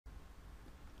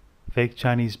Fake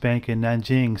Chinese bank in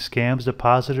Nanjing scams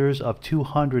depositors of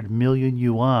 200 million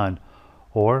yuan,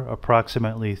 or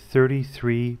approximately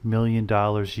 $33 million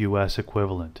US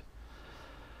equivalent.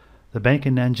 The bank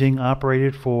in Nanjing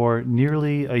operated for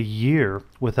nearly a year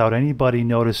without anybody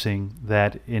noticing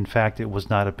that in fact it was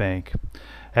not a bank.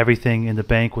 Everything in the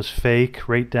bank was fake,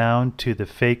 right down to the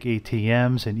fake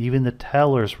ATMs, and even the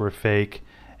tellers were fake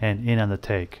and in on the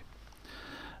take.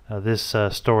 This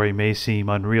story may seem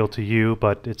unreal to you,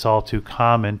 but it's all too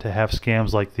common to have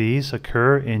scams like these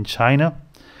occur in China.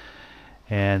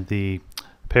 And the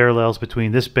parallels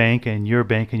between this bank and your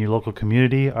local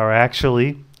community are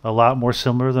actually a lot more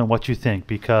similar than what you think,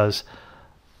 because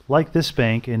like this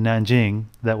bank in Nanjing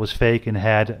that was fake and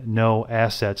had no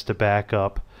assets to back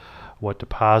up what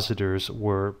depositors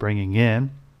were bringing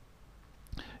in,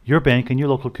 your bank in your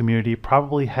local community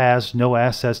probably has no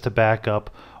assets to back up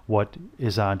what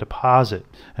is on deposit.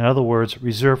 In other words,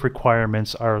 reserve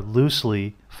requirements are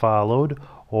loosely followed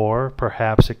or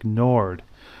perhaps ignored.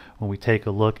 When we take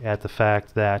a look at the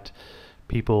fact that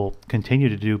people continue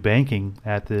to do banking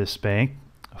at this bank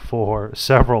for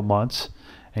several months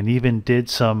and even did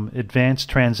some advanced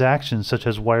transactions such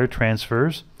as wire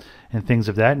transfers and things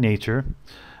of that nature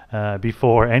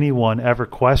before anyone ever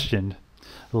questioned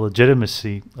the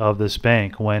legitimacy of this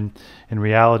bank, when in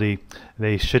reality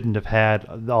they shouldn't have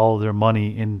had all of their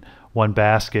money in one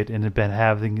basket and have been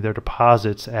having their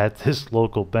deposits at this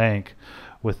local bank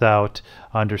without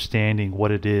understanding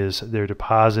what it is they're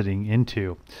depositing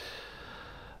into.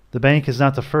 The bank is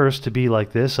not the first to be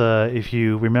like this. If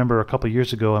you remember a couple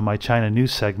years ago in my China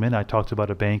news segment, I talked about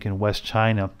a bank in West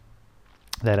China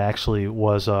that actually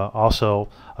was also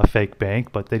a fake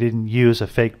bank, but they didn't use a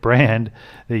fake brand.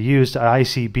 They used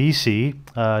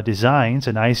ICBC designs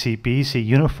and ICBC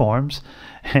uniforms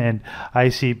and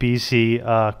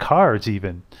ICBC cards,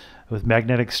 even with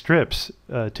magnetic strips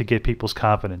to get people's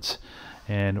confidence.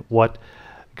 And what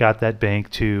got that bank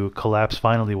to collapse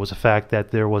finally was the fact that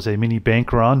there was a mini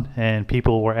bank run and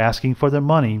people were asking for their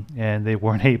money and they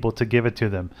weren't able to give it to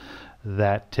them.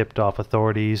 That tipped off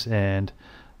authorities, and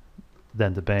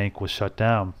then the bank was shut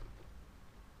down.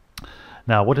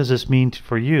 Now, what does this mean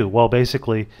for you? Well,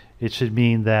 basically, it should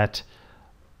mean that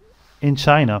in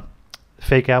China,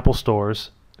 fake Apple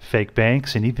stores, fake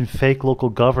banks, and even fake local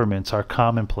governments are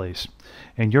commonplace.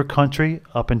 In your country,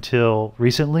 up until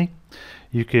recently,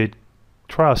 you could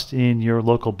trust in your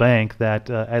local bank that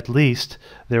at least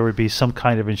there would be some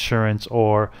kind of insurance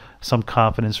or some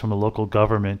confidence from a local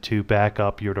government to back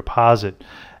up your deposit.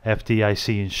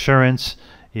 FDIC insurance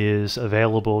is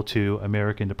available to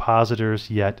American depositors,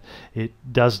 yet it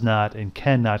does not and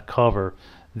cannot cover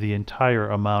the entire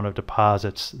amount of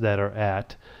deposits that are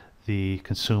at the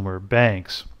consumer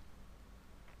banks.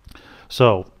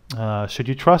 So, should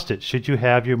you trust it? Should you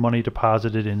have your money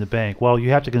deposited in the bank? Well, you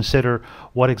have to consider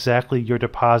what exactly you're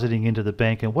depositing into the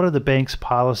bank and what are the bank's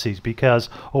policies, because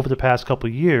over the past couple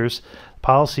of years,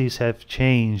 policies have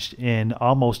changed in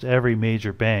almost every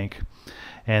major bank.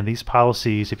 And these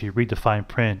policies, if you read the fine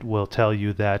print, will tell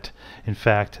you that, in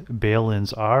fact,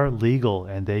 bail-ins are legal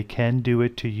and they can do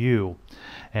it to you.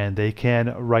 And they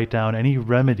can write down any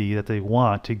remedy that they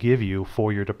want to give you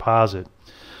for your deposit.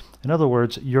 In other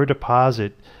words, your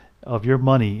deposit of your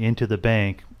money into the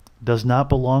bank does not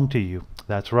belong to you.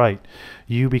 That's right.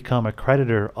 You become a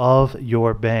creditor of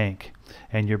your bank.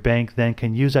 And your bank then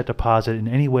can use that deposit in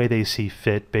any way they see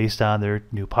fit based on their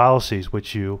new policies,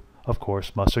 which you of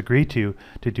course must agree to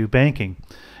do banking.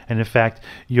 And in fact,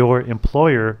 your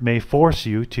employer may force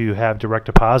you to have direct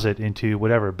deposit into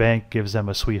whatever bank gives them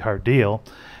a sweetheart deal,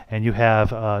 and you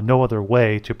have no other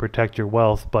way to protect your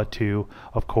wealth but to,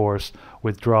 of course,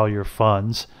 withdraw your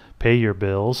funds, pay your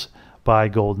bills, buy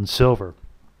gold and silver.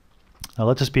 Now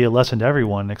let this be a lesson to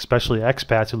everyone, especially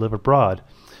expats who live abroad.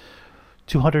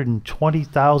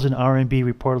 220,000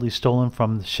 RMB reportedly stolen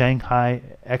from the Shanghai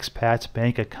expat's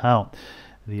bank account.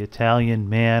 The Italian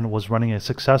man was running a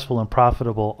successful and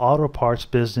profitable auto parts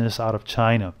business out of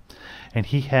China, and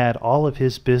he had all of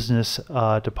his business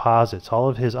deposits, all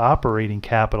of his operating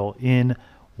capital in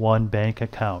one bank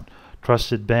account.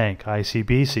 Trusted Bank,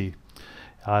 ICBC,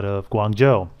 out of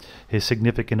Guangzhou. His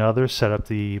significant other set up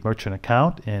the merchant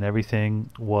account and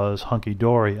everything was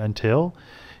hunky-dory until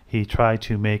he tried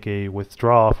to make a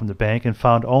withdrawal from the bank and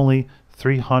found only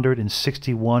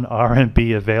 361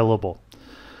 RMB available.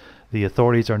 The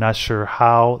authorities are not sure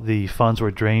how the funds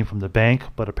were drained from the bank,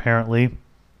 but apparently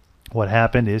what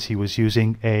happened is he was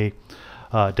using a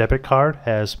debit card,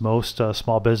 as most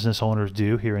small business owners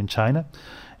do here in China,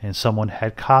 and someone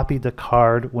had copied the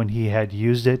card when he had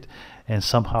used it and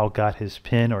somehow got his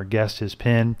PIN or guessed his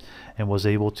PIN and was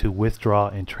able to withdraw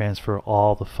and transfer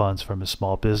all the funds from his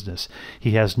small business.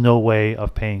 He has no way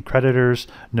of paying creditors,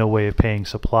 no way of paying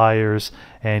suppliers,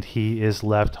 and he is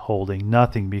left holding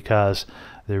nothing because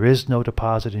there is no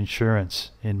deposit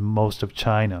insurance in most of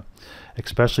China,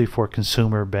 especially for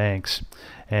consumer banks.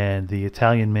 And the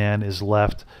Italian man is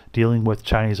left dealing with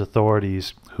Chinese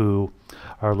authorities who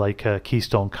are like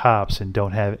Keystone cops and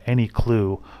don't have any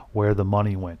clue where the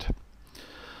money went.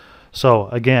 So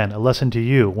again, a lesson to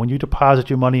you: when you deposit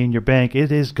your money in your bank, it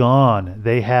is gone.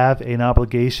 They have an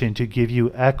obligation to give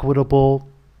you equitable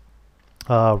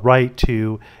right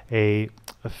to a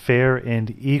fair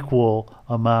and equal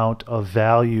amount of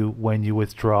value when you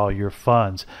withdraw your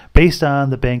funds based on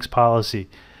the bank's policy.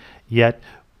 Yet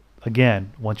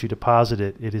again, once you deposit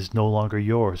it, it is no longer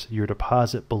yours. Your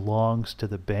deposit belongs to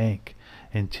the bank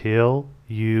until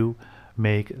you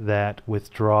make that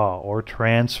withdrawal or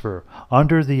transfer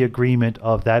under the agreement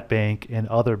of that bank and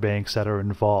other banks that are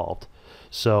involved.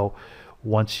 So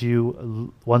once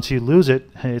you lose it,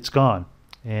 it's gone,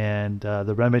 and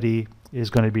the remedy is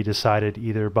going to be decided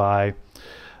either by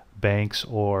banks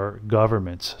or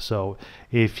governments. So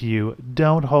if you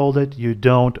don't hold it, you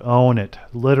don't own it,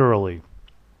 literally.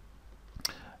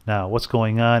 Now, what's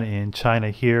going on in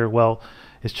China here? Well,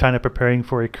 is China preparing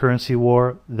for a currency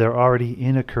war? They're already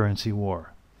in a currency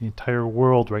war. The entire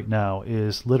world right now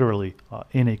is literally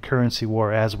in a currency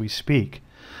war as we speak.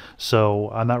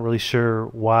 So I'm not really sure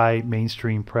why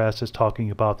mainstream press is talking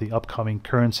about the upcoming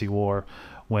currency war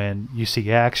when you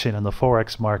see action in the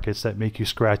forex markets that make you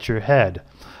scratch your head.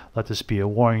 Let this be a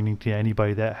warning to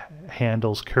anybody that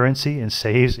handles currency and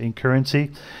saves in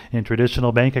currency in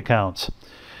traditional bank accounts.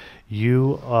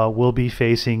 You will be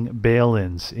facing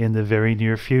bail-ins in the very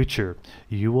near future.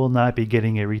 You will not be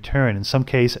getting a return. In some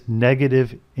case,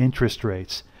 negative interest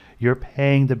rates. You're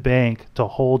paying the bank to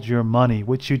hold your money,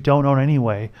 which you don't own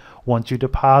anyway, once you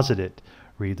deposit it.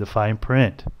 Read the fine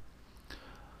print.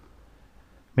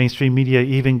 Mainstream media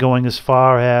even going as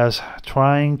far as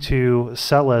trying to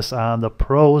sell us on the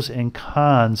pros and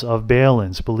cons of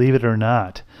bail-ins. Believe it or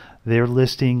not, they're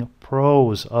listing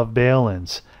pros of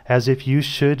bail-ins as if you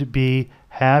should be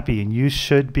happy and you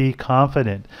should be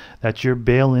confident that your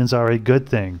bail-ins are a good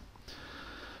thing.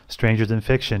 Stranger than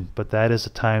fiction, but that is the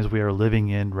times we are living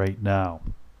in right now.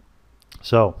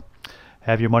 So,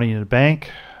 have your money in the bank,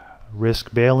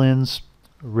 risk bail-ins,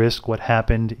 risk what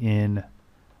happened in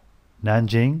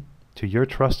Nanjing to your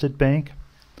trusted bank,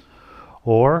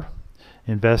 or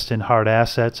invest in hard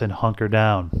assets and hunker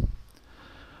down.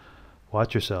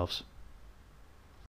 Watch yourselves.